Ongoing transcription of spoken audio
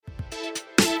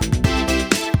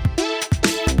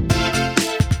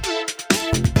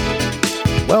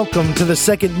Welcome to the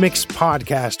Second Mix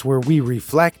podcast, where we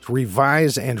reflect,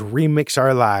 revise, and remix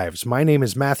our lives. My name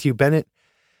is Matthew Bennett.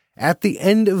 At the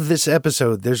end of this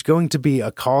episode, there's going to be a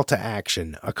call to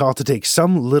action, a call to take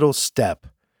some little step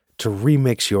to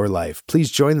remix your life.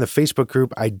 Please join the Facebook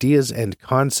group Ideas and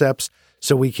Concepts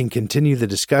so we can continue the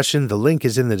discussion. The link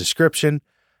is in the description.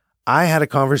 I had a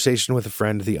conversation with a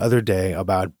friend the other day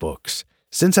about books.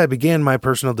 Since I began my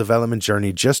personal development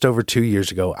journey just over 2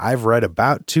 years ago, I've read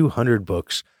about 200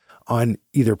 books on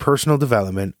either personal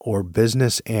development or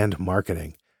business and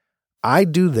marketing. I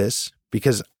do this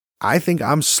because I think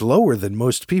I'm slower than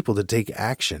most people to take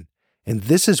action, and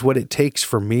this is what it takes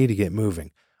for me to get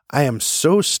moving. I am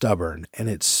so stubborn, and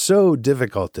it's so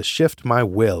difficult to shift my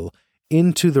will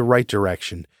into the right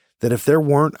direction that if there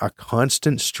weren't a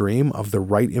constant stream of the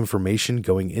right information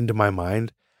going into my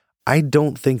mind, I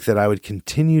don't think that I would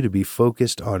continue to be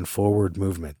focused on forward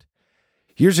movement.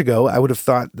 Years ago, I would have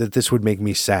thought that this would make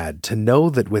me sad, to know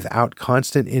that without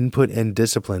constant input and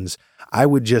disciplines, I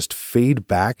would just fade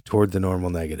back toward the normal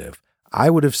negative. I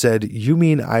would have said, you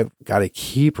mean I've got to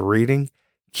keep reading,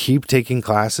 keep taking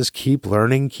classes, keep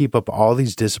learning, keep up all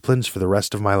these disciplines for the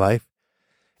rest of my life?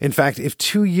 In fact, if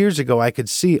 2 years ago I could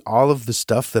see all of the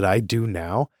stuff that I do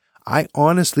now, I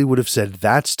honestly would have said,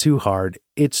 that's too hard,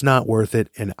 it's not worth it,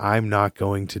 and I'm not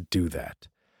going to do that.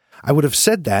 I would have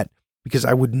said that because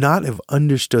I would not have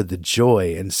understood the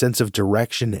joy and sense of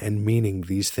direction and meaning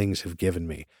these things have given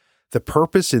me. The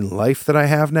purpose in life that I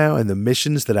have now and the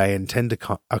missions that I intend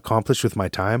to accomplish with my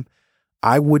time,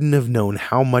 I wouldn't have known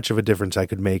how much of a difference I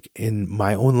could make in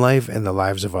my own life and the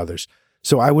lives of others.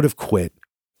 So I would have quit.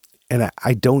 And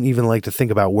I don't even like to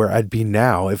think about where I'd be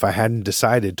now if I hadn't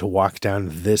decided to walk down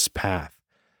this path.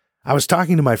 I was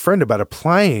talking to my friend about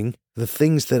applying the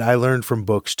things that I learned from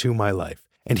books to my life,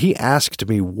 and he asked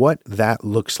me what that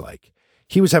looks like.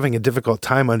 He was having a difficult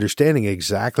time understanding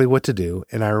exactly what to do,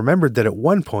 and I remembered that at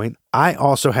one point, I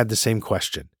also had the same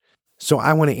question. So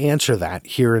I want to answer that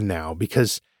here and now,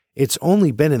 because it's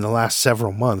only been in the last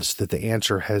several months that the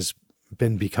answer has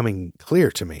been becoming clear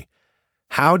to me.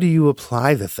 How do you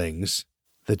apply the things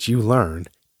that you learn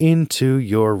into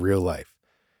your real life?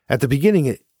 At the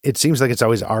beginning, it seems like it's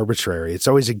always arbitrary. It's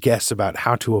always a guess about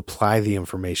how to apply the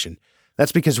information.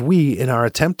 That's because we, in our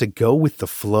attempt to go with the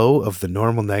flow of the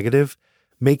normal negative,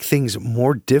 make things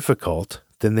more difficult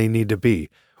than they need to be.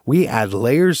 We add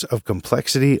layers of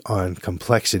complexity on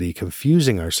complexity,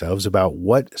 confusing ourselves about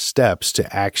what steps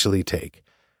to actually take.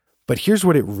 But here's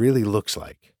what it really looks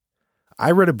like. I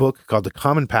read a book called The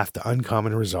Common Path to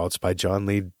Uncommon Results by John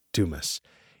Lee Dumas.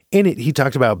 In it, he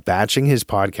talked about batching his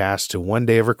podcast to 1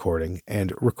 day of recording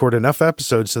and record enough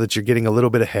episodes so that you're getting a little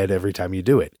bit ahead every time you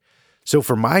do it. So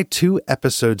for my 2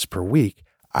 episodes per week,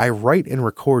 I write and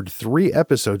record 3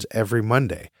 episodes every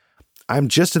Monday. I'm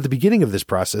just at the beginning of this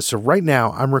process, so right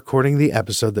now I'm recording the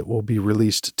episode that will be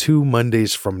released 2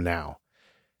 Mondays from now.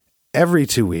 Every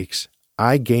 2 weeks,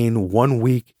 I gain 1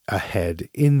 week ahead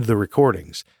in the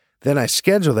recordings. Then I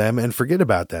schedule them and forget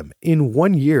about them. In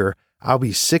 1 year, I'll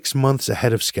be 6 months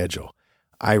ahead of schedule.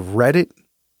 I read it.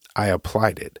 I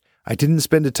applied it. I didn't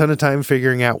spend a ton of time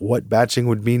figuring out what batching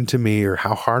would mean to me or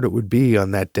how hard it would be on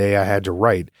that day I had to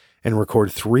write and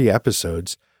record 3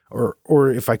 episodes. Or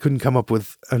if I couldn't come up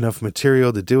with enough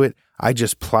material to do it, I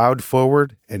just plowed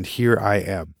forward and here I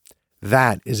am.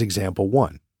 That is example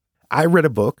 1. I read a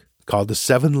book called The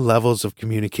 7 Levels of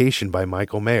Communication by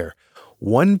Michael Mayer.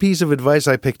 One piece of advice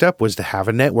I picked up was to have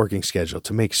a networking schedule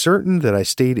to make certain that I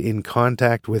stayed in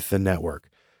contact with the network.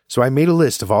 So I made a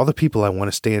list of all the people I want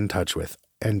to stay in touch with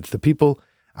and the people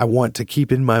I want to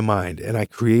keep in my mind. And I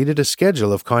created a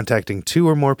schedule of contacting 2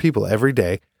 or more people every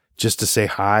day just to say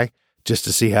hi, just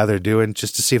to see how they're doing,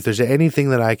 just to see if there's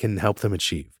anything that I can help them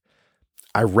achieve.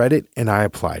 I read it and I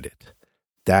applied it.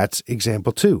 That's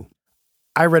example 2.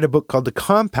 I read a book called The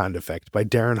Compound Effect by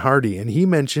Darren Hardy, and he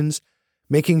mentions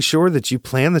making sure that you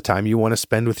plan the time you want to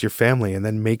spend with your family and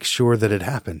then make sure that it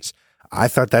happens. I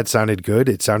thought that sounded good.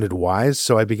 It sounded wise.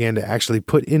 So I began to actually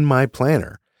put in my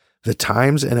planner the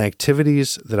times and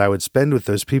activities that I would spend with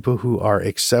those people who are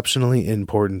exceptionally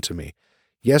important to me.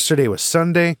 Yesterday was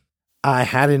Sunday. I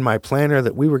had in my planner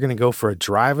that we were going to go for a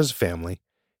drive as a family,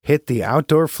 hit the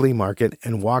outdoor flea market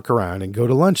and walk around and go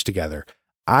to lunch together.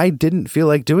 I didn't feel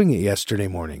like doing it yesterday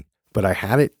morning, but I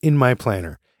had it in my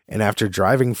planner. And after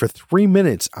driving for 3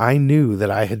 minutes, I knew that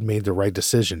I had made the right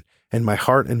decision and my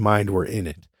heart and mind were in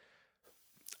it.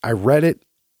 I read it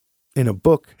in a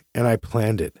book and I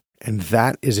planned it. And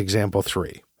that is example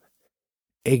 3.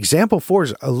 Example 4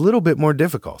 is a little bit more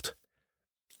difficult.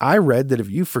 I read that if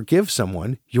you forgive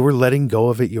someone, you're letting go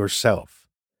of it yourself.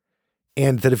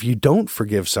 And that if you don't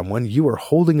forgive someone, you are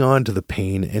holding on to the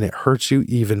pain and it hurts you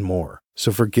even more.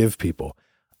 So forgive people.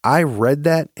 I read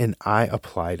that and I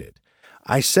applied it.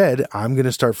 I said, I'm going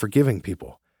to start forgiving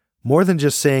people. More than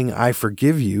just saying, I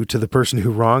forgive you to the person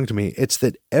who wronged me, it's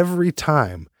that every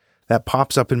time that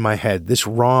pops up in my head, this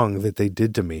wrong that they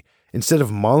did to me, instead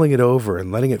of mulling it over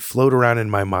and letting it float around in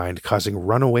my mind, causing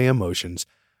runaway emotions,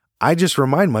 I just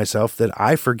remind myself that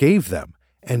I forgave them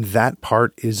and that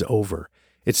part is over.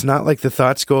 It's not like the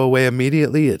thoughts go away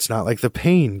immediately. It's not like the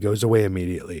pain goes away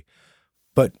immediately.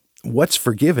 But what's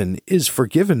forgiven is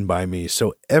forgiven by me.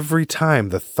 So every time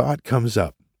the thought comes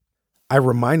up, I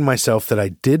remind myself that I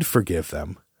did forgive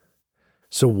them.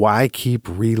 So why keep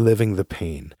reliving the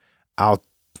pain? I'll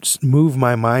move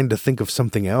my mind to think of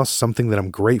something else, something that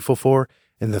I'm grateful for,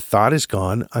 and the thought is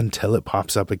gone until it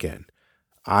pops up again.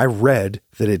 I read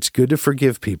that it's good to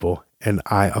forgive people, and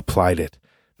I applied it.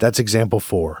 That's example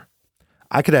 4.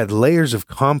 I could add layers of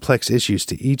complex issues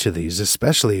to each of these,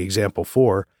 especially example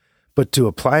 4, but to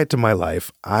apply it to my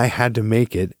life, I had to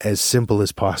make it as simple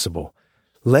as possible.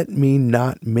 Let me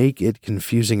not make it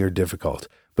confusing or difficult,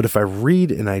 but if I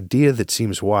read an idea that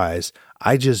seems wise,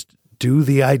 I just do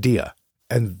the idea,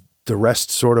 and the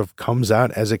rest sort of comes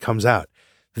out as it comes out.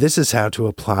 This is how to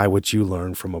apply what you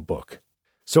learn from a book.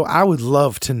 So I would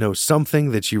love to know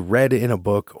something that you read in a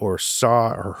book or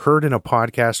saw or heard in a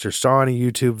podcast or saw in a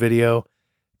YouTube video,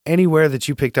 anywhere that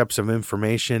you picked up some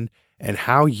information and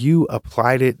how you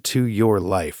applied it to your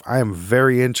life. I am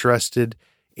very interested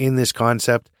in this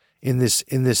concept, in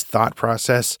this thought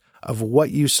process of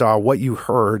what you saw, what you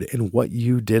heard, and what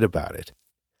you did about it.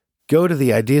 Go to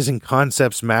the Ideas and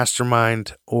Concepts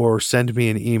Mastermind or send me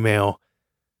an email.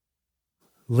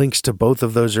 Links to both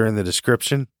of those are in the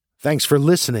description. Thanks for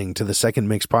listening to the Second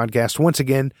Mix podcast. Once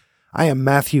again, I am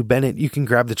Matthew Bennett. You can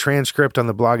grab the transcript on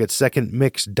the blog at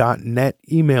secondmix.net.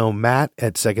 Email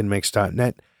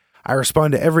matt@secondmix.net. I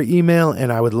respond to every email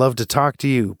and I would love to talk to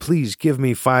you. Please give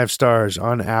me 5 stars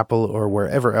on Apple or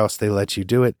wherever else they let you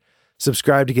do it.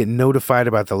 Subscribe to get notified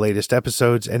about the latest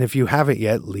episodes. And if you haven't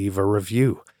yet, leave a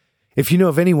review. If you know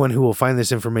of anyone who will find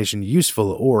this information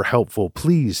useful or helpful,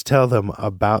 please tell them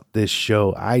about this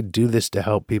show. I do this to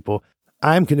help people.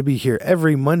 I'm going to be here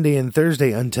every Monday and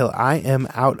Thursday until I am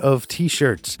out of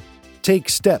t-shirts. Take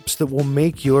steps that will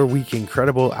make your week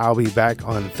incredible. I'll be back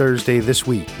on Thursday this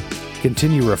week.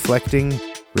 Continue reflecting,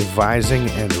 revising,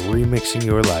 and remixing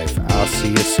your life. I'll see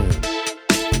you soon.